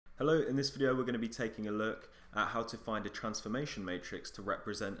Hello, in this video we're going to be taking a look at how to find a transformation matrix to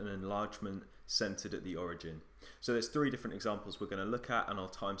represent an enlargement centered at the origin. So there's three different examples we're going to look at and I'll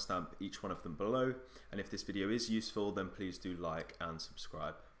timestamp each one of them below, and if this video is useful then please do like and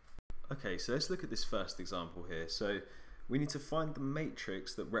subscribe. Okay, so let's look at this first example here. So we need to find the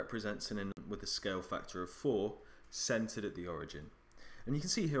matrix that represents with a scale factor of 4 centered at the origin. And you can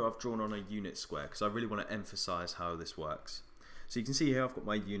see here I've drawn on a unit square because I really want to emphasize how this works. So you can see here I've got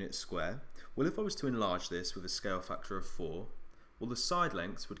my unit square. Well, if I was to enlarge this with a scale factor of 4, well, the side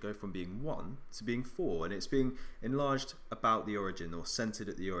lengths would go from being 1 to being 4, and it's being enlarged about the origin or centered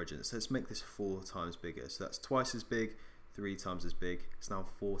at the origin. So let's make this 4 times bigger. So that's twice as big, 3 times as big. It's now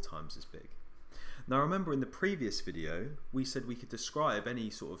 4 times as big. Now remember in the previous video we said we could describe any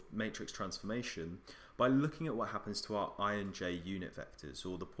sort of matrix transformation by looking at what happens to our I and j unit vectors,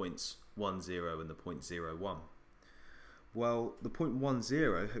 or the points 1, 0 and the point 0, 1. Well, the point 1,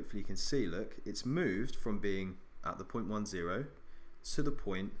 0, hopefully you can see, look, it's moved from being at the point 1, 0 to the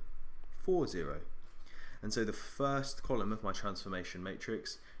point 4, 0. And so the first column of my transformation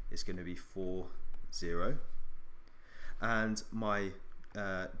matrix is going to be 4, 0. And my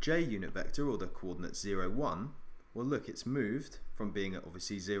j unit vector, or the coordinate 0, 1, well look, it's moved from being at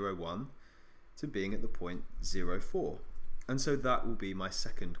obviously 0, 1 to being at the point 0, 4. And so that will be my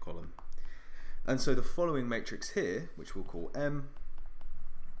second column. And so the following matrix here, which we'll call M,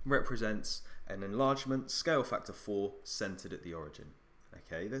 represents an enlargement scale factor 4 centered at the origin.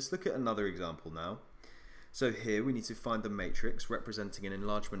 Okay, let's look at another example now. So here we need to find the matrix representing an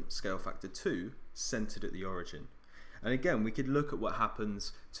enlargement scale factor 2 centered at the origin. And again, we could look at what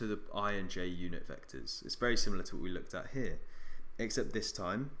happens to the I and j unit vectors. It's very similar to what we looked at here, except this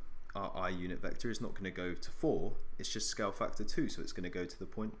time our I unit vector is not going to go to 4, it's just scale factor 2, so it's going to go to the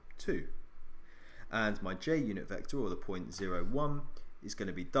point 2. And my j unit vector, or the point 0, 1, is going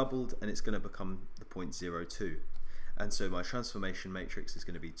to be doubled and it's going to become the point 0, 2. And so my transformation matrix is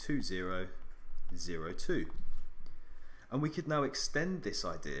going to be 2, 0, 0, 2. And we could now extend this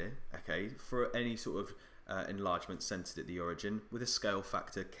idea, okay, for any sort of enlargement centered at the origin with a scale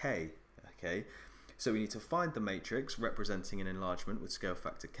factor k. Okay, so we need to find the matrix representing an enlargement with scale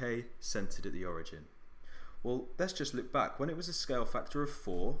factor k centered at the origin. Well, let's just look back. When it was a scale factor of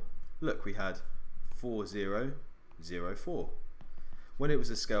 4, look, we had 4, 0, 0, 4. When it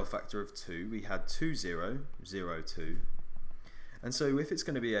was a scale factor of 2, we had 2, 0, 0, 2. And so if it's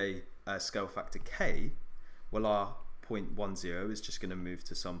going to be a scale factor k, well, our point 1, 0 is just going to move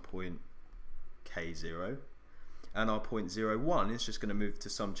to some point k0, and our point 0, 1 is just going to move to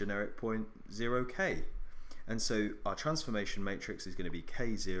some generic point 0k. And so our transformation matrix is going to be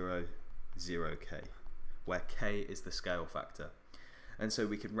k0, 0k, where k is the scale factor. And so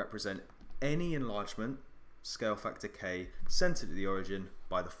we can represent any enlargement scale factor k centered at the origin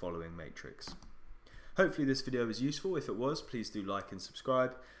by the following matrix. Hopefully this video was useful. If it was, please do like and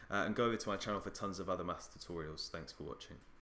subscribe, and go over to my channel for tons of other maths tutorials. Thanks for watching.